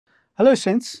Hello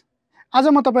students, आज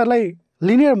म तपाईहरुलाई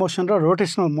लिनियर मोसन र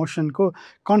रोटेशनल मोसनको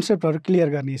कन्सेप्टहरु क्लियर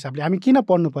गर्ने हिसाबले हामी किन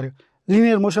पढ्नु पर्यो,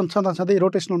 लिनियर मोसन छँदाछँदै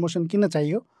रोटेशनल मोसन किन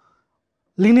चाहियो,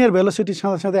 लिनियर भेलोसिटी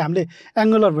छँदाछँदै हामीले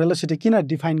एंगुलर भेलोसिटी किन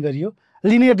डिफाइन गरियो,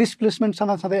 लिनियर डिस्प्लेसमेन्ट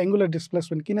छँदाछँदै एंगुलर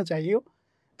डिस्प्लेसमेन्ट किन चाहियो,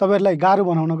 तपाईहरुलाई गाह्रो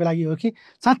बनाउनको लागि हो कि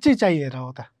साच्चै चाहिएर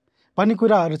हो त भन्ने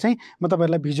कुराहरु चाहिँ म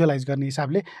तपाईहरुलाई भिजुअलाइज गर्ने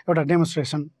हिसाबले एउटा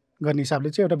डेमोन्स्ट्रेसन गर्ने हिसाबले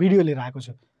चाहिँ एउटा भिडियो लिएर आएको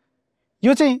छु।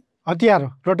 यो चाहिँ हतियार हो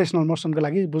रोटेशनल मोसनको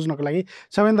लागि बुझ्नको लागि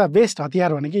सबैभन्दा बेस्ट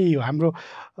हतियार भनेको यो हाम्रो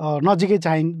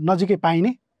नजिकै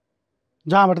पाइने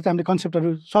जहाँबाट चाहिँ हामीले कन्सेप्टहरु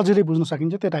सजिलै बुझ्न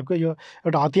सकिन्छ त्यो टाइपको यो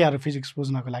एउटा हतियार हो फिजिक्स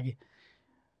बुझ्नको लागि।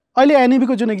 अहिले एनईबी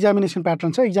को जुन एक्जामिनेसन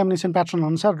प्याटर्न छ, एक्जामिनेसन प्याटर्न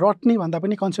अनुसार रट्नी भन्दा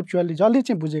पनि कन्सेप्चुअली जसले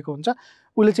चाहिँ बुझेको हुन्छ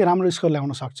उले चाहिँ राम्रो स्कोर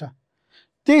ल्याउन सक्छ।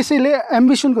 त्यसैले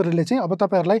एम्बिसनकोहरुले चाहिँ अब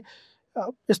तपाईहरुलाई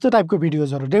यस्तो टाइपको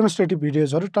भिडियोजहरु, डेमोन्स्ट्रेटिभ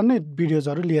भिडियोजहरु, टन्नै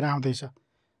भिडियोजहरु लिएर आउँदैछ।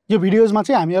 यो भिडियोजमा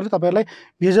चाहिँ हामीहरु तपाईहरुलाई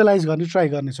भिजुअलाइज गर्ने ट्राई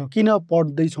गर्नेछौं। किन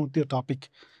पढ्दै छौं त्यो टपिक,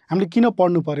 हामीले किन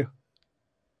पढ्नु पर्यो,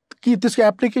 कि त्यसको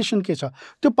एप्लिकेसन के छ,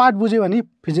 त्यो पार्ट बुझ्यो भने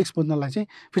फिजिक्स बुझ्नलाई चाहिँ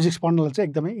फिजिक्स पढ्नलाई चाहिँ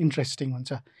एकदमै इन्ट्रेस्टिङ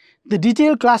हुन्छ। त्यो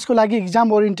डिटेल क्लासको लागि,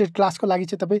 एक्जाम ओरिएन्टेड क्लासको लागि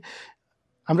चाहिँ तपाई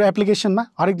हाम्रो एप्लिकेसनमा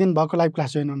हरेक दिन भएको लाइभ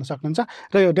क्लास जोइन गर्न सक्नुहुन्छ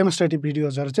र यो डेमोन्स्ट्रेटिभ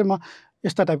भिडियोजहरु चाहिँ म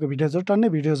यस्ता टाइपको भिडियोजहरु, टन्नै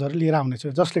भिडियोजहरु लिएर आउनेछु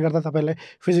जसले गर्दा तपाईलाई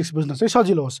फिजिक्स बुझ्न चाहिँ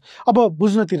सजिलो होस्। अब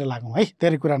बुझ्नतिर लागौं है,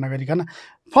 धेरै कुरा नगरिकन।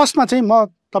 फर्स्टमा चाहिँ म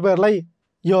तपाईहरुलाई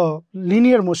यो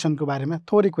लिनियर मोसनको बारेमा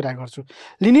थोरै कुरा गर्छु।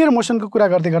 लिनियर मोसनको कुरा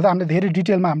गर्दै गर्दा हामीले धेरै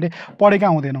डिटेलमा हामीले पढेका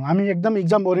हुँदैनौं। हामी एकदम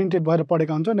एक्जाम ओरिएन्टेड भएर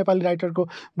पढेका हुन्छौं। नेपाली राइटरको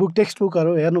बुक, टेक्स्ट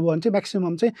बुकहरु हेर्नुभयो भने चाहिँ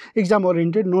म्याक्सिमम चाहिँ एक्जाम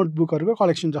ओरिएन्टेड नोटबुकहरुको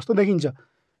कलेक्सन जस्तो देखिन्छ।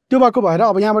 त्यो भएको भएर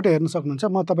अब यहाँबाट हेर्न सक्नुहुन्छ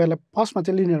म तपाईहरुलाई फर्स्टमा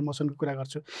चाहिँ लिनियर मोसनको कुरा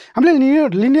गर्छु। हामीले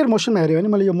लिनियर मोसनमा हेर्यो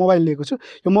भने मैले यो मोबाइल लिएको छु।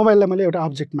 यो मोबाइललाई मैले एउटा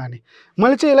अब्जेक्ट माने।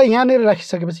 मैले चाहिँ यसलाई यहाँ लिएर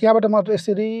राखिसकेपछि यहाँबाट म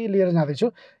यसरी लिएर जाँदै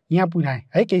छु, यहाँ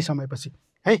पुर्याएँ है।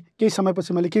 केही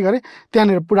समयपछि मैले के गरेँ,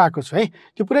 त्यहाँनिर पुर्याएको छु है।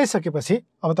 त्यो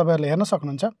पुर्याइसकेपछि अब तपाईहरुले हेर्न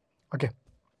सक्नुहुन्छ। ओके,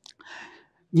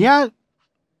 यहाँ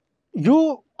यो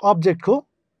अब्जेक्टको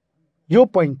यो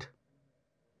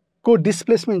पोइन्टको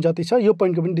डिस्प्लेसमेन्ट जति छ, यो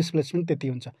पोइन्टको पनि डिस्प्लेसमेन्ट त्यति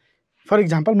हुन्छ। फर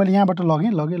एक्जाम्पल मैले यहाँबाट लगे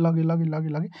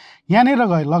यहाँनिर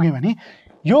लगे भने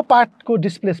यो पार्टको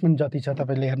डिस्प्लेसमेन्ट जति छ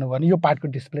तपाईले हेर्नुभयो भने यो पार्टको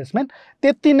डिस्प्लेसमेन्ट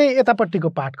त्यति नै यतापट्टिको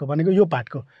पार्टको भनेको यो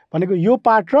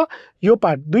पार्ट र यो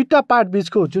पार्ट, दुईटा पार्ट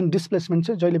बीचको जुन डिस्प्लेसमेन्ट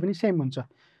छ जहिले पनि सेम हुन्छ।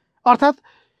 अर्थात्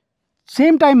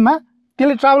सेम टाइममा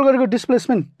त्यसले ट्राभल गरेको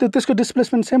डिस्प्लेसमेन्ट, त्यसको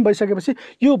डिस्प्लेसमेन्ट सेम भइसकेपछि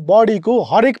यो बडीको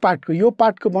हरेक पार्टको, यो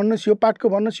पार्टको भन्नुस्, यो पार्टको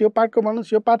भन्नुस्, यो पार्टको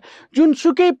भन्नुस्, यो पार्ट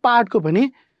जुनसुकै पार्टको पनि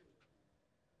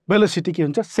भेलोसिटी के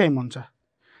हुन्छ, सेम हुन्छ।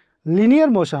 लिनियर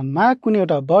मोसनमा कुनै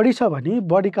एउटा बडी छ भने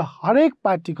बडीका हरेक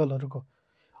पार्टिकलहरुको,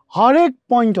 हरेक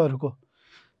पोइन्टहरुको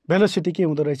भेलोसिटी के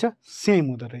हुँदो रहेछ, सेम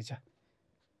हुँदो रहेछ।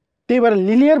 त्यही भएर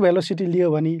लिनियर भेलोसिटी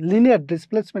लियो भने, लिनियर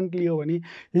डिस्प्लेसमेन्ट लियो भने,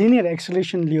 लिनियर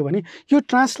एक्सेलरेसन लियो भने यो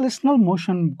ट्रान्सलेसनल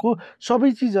मोसनको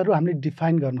सबै चीजहरु हामीले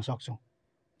डिफाइन गर्न सक्छौं।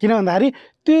 किन भन्दाखेरि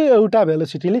त्यो एउटा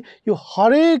भेलोसिटीले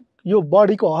यो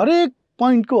बडीको हरेक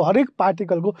पोइन्टको, हरेक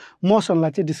पार्टिकलको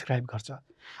मोसनलाई चाहिँ डिस्क्राइब गर्छ।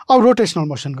 अब रोटेशनल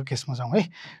मोसनको केसमा जाउँ है।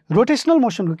 रोटेशनल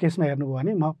मोसनको केसमा हेर्नुभयो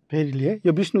भने म फेरि लिए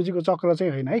यो विष्णुजीको चक्र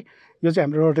चाहिँ होइन है, यो चाहिँ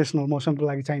हाम्रो रोटेशनल मोसनको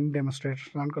लागि चाहिने,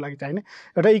 डेमोन्स्ट्रेसनको लागि चाहिने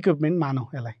एउटा इक्विपमेन्ट मानौँ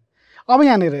यसलाई। अब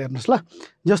यहाँनिर हेर्नुस् ल,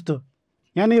 जस्तो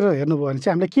यहाँनिर हेर्नुभयो भने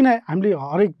चाहिँ हामीले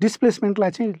हरेक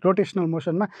डिस्प्लेसमेन्टलाई चाहिँ रोटेशनल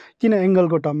मोसनमा किन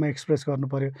एंगलको टर्ममा एक्सप्रेस गर्नु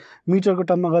पर्यो, मिटरको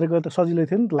टर्ममा गरेको त सजिलै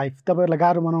थियो नि त लाइफ, तपाईहरुलाई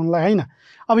गाह्रो बनाउनलाई हैन।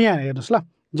 अब यहाँ हेर्नुस् ल,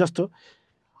 जस्तो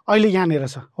अहिले यहाँनिर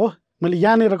छ हो, मैले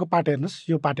यहाँनिरको पार्ट हेर्नुस्,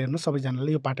 यो पार्ट हेर्नुस्,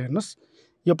 सबैजनाले यो पार्ट हेर्नुस्,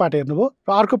 यो पार्ट हेर्नुभयो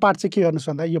र अर्को पार्ट चाहिँ के गर्नुस्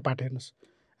भन्दा यो पार्ट हेर्नुस्,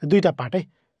 दुईटा पार्ट है,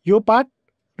 यो पार्ट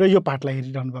र यो पार्टलाई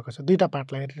हेरिरहनु भएको छ, दुईटा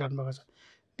पार्टलाई हेरिरहनु भएको छ,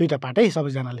 दुईटा पार्ट है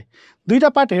सबैजनाले। दुईटा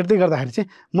पार्ट हेर्दै गर्दाखेरि चाहिँ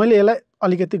मैले यसलाई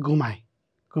अलिकति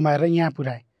घुमाएर यहाँ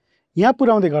पुर्याएँ। यहाँ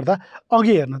पुर्याउँदै गर्दा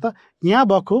अघि हेर्नु त, यहाँ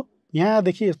भएको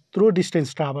यहाँदेखि यत्रो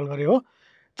डिस्टेन्स ट्राभल गर्यो हो,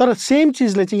 तर सेम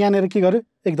चिजले चाहिँ यहाँनिर के गर्यो,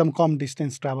 एकदम कम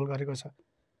डिस्टेन्स ट्राभल गरेको छ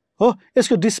हो।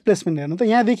 यसको डिस्प्लेसमेन्ट हेर्नु त,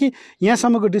 यहाँदेखि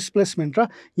यहाँसम्मको डिस्प्लेसमेन्ट र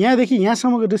यहाँदेखि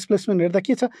यहाँसम्मको डिस्प्लेसमेन्ट हेर्दा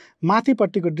के छ,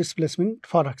 माथिपट्टिको डिस्प्लेसमेन्ट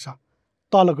फरक छ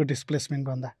तलको डिस्प्लेसमेन्ट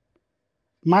भन्दा।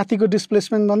 माथिको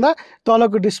डिस्प्लेसमेन्ट भन्दा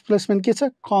तलको डिस्प्लेसमेन्ट के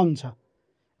छ, कम छ।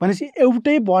 भनेपछि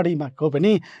एउटै बडीमा हो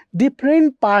भने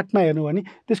डिफरेन्ट पार्टमा हेर्नु भने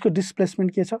त्यसको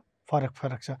डिस्प्लेसमेन्ट के छ,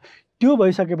 फरक छ। त्यो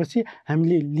भइसकेपछि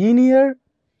हामीले लिनियर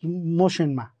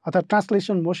मोसनमा अथवा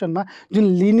ट्रान्सलेसन मोसनमा जुन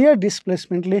लिनियर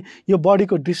डिस्प्लेसमेन्टले यो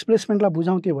बडीको डिस्प्लेसमेन्टलाई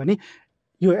बुझाउँथ्यो भने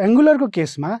यो एंगुलरको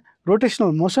केसमा,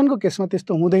 रोटेशनल मोसनको केसमा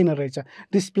त्यस्तो हुँदैन रहेछ।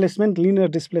 डिस्प्लेसमेन्ट, लिनियर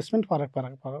डिस्प्लेसमेन्ट फरक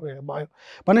भयो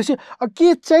भनेपछि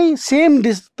के चाहिँ सेम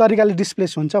तरिकाले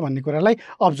डिस्प्लेस हुन्छ भन्ने कुरालाई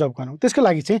अब्जर्भ गरौँ। त्यसको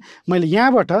लागि चाहिँ मैले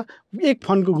यहाँबाट एक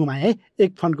फनको घुमाएँ है,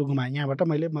 एक फनको घुमाएँ, यहाँबाट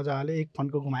मैले मजाले एक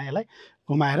फनको घुमाएँ, यसलाई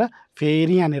घुमाएर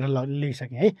फेरि यहाँनिर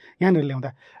ल्याइसकेँ है। यहाँनिर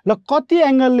ल्याउँदा ल कति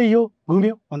एंगलले यो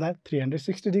घुम्यो भन्दा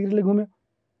 360 डिग्रीले घुम्यो।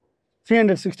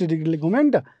 360 डिग्रीले घुम्यो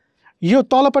नि त। यो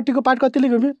तलपट्टिको पार्ट कतिले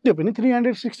घुम्यो त्यो पनि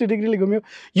 360 डिग्रीले घुम्यो,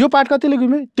 यो पार्ट कतिले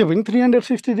घुम्यो त्यो पनि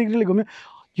 360 डिग्रीले घुम्यो।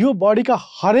 यो बडीका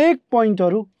हरेक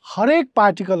पोइन्टहरू हरेक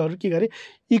पार्टिकलहरू के गरे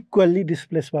इक्वल्ली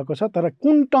डिस्प्लेस भएको छ, तर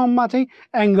कुन टर्ममा चाहिँ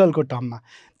एङ्गलको टर्ममा।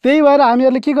 त्यही भएर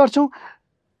हामीहरूले के गर्छौँ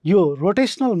यो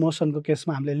रोटेसनल मोसनको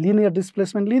केसमा हामीले लिनियर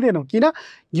डिस्प्लेसमेन्ट लिँदैनौँ, किन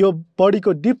यो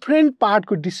बडीको डिफ्रेन्ट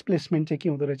पार्टको डिस्प्लेसमेन्ट चाहिँ के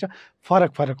हुँदो रहेछ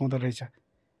फरक फरक हुँदो रहेछ।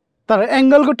 तर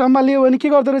एङ्गलको टर्ममा लियो भने के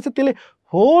गर्दो रहेछ त्यसले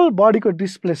होल बडीको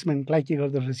डिस्प्लेसमेन्टलाई के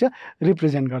गर्दो रहेछ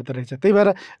रिप्रेजेन्ट गर्दो रहेछ। त्यही भएर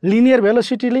लिनियर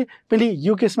भेलोसिटीले पनि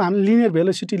यो केसमा हामीले लिनियर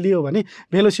भेलोसिटी लियो भने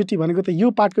भेलोसिटी भनेको त यो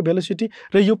पार्टको भेलोसिटी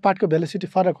र यो पार्टको भेलोसिटी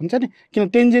फरक हुन्छ नि, किन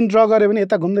टेन्जेन्ट ड्र गऱ्यो भने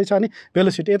यता घुम्दैछ भने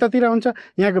भेलोसिटी यतातिर हुन्छ,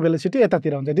 यहाँको भेलोसिटी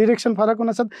यतातिर हुन्छ, डिरेक्सन फरक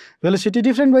हुनसाथ भेलोसिटी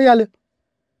डिफ्रेन्ट भइहाल्यो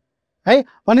है।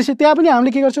 भनेपछि त्यहाँ पनि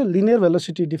हामीले के गर्छौँ लिनियर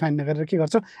भेलोसिटी डिफाइन नगरेर के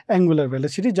गर्छौँ एङ्गुलर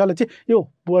भेलोसिटी, जसले चाहिँ यो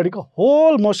बडीको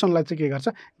होल मोसनलाई चाहिँ के गर्छ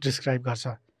डिस्क्राइब गर्छ।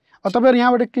 तपाईँहरू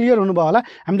यहाँबाट क्लियर हुनुभयो होला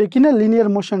हामीले किन लिनियर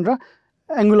मोसन र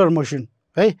एङ्गुलर मोसन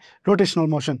है रोटेसनल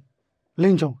मोसन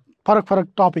लिन्छौँ। फरक फरक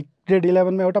टपिक ग्रेड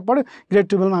 11 मा एउटा पढ्यो, ग्रेड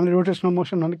 12 मा हामीले रोटेसनल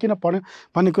मोसन भनेर किन पढ्यौँ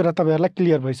भन्ने कुरा तपाईँहरूलाई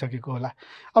क्लियर भइसकेको होला।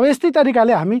 अब यस्तै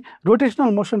तरिकाले हामी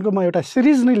रोटेसनल मोसनको म एउटा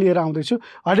सिरिज नै लिएर आउँदैछु,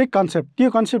 हरेक कन्सेप्ट त्यो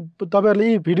कन्सेप्ट तपाईँहरूले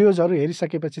यी भिडियोजहरू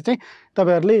हेरिसकेपछि चाहिँ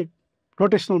तपाईँहरूले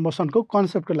रोटेसनल मोसनको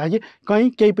कन्सेप्टको लागि कहीँ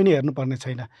केही पनि हेर्नुपर्ने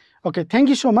छैन। Okay, thank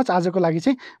you so much. आजको लागि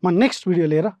चाहिँ म नेक्स्ट भिडियो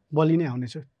लिएर भोलि नै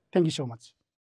आउनेछु। Thank you so much.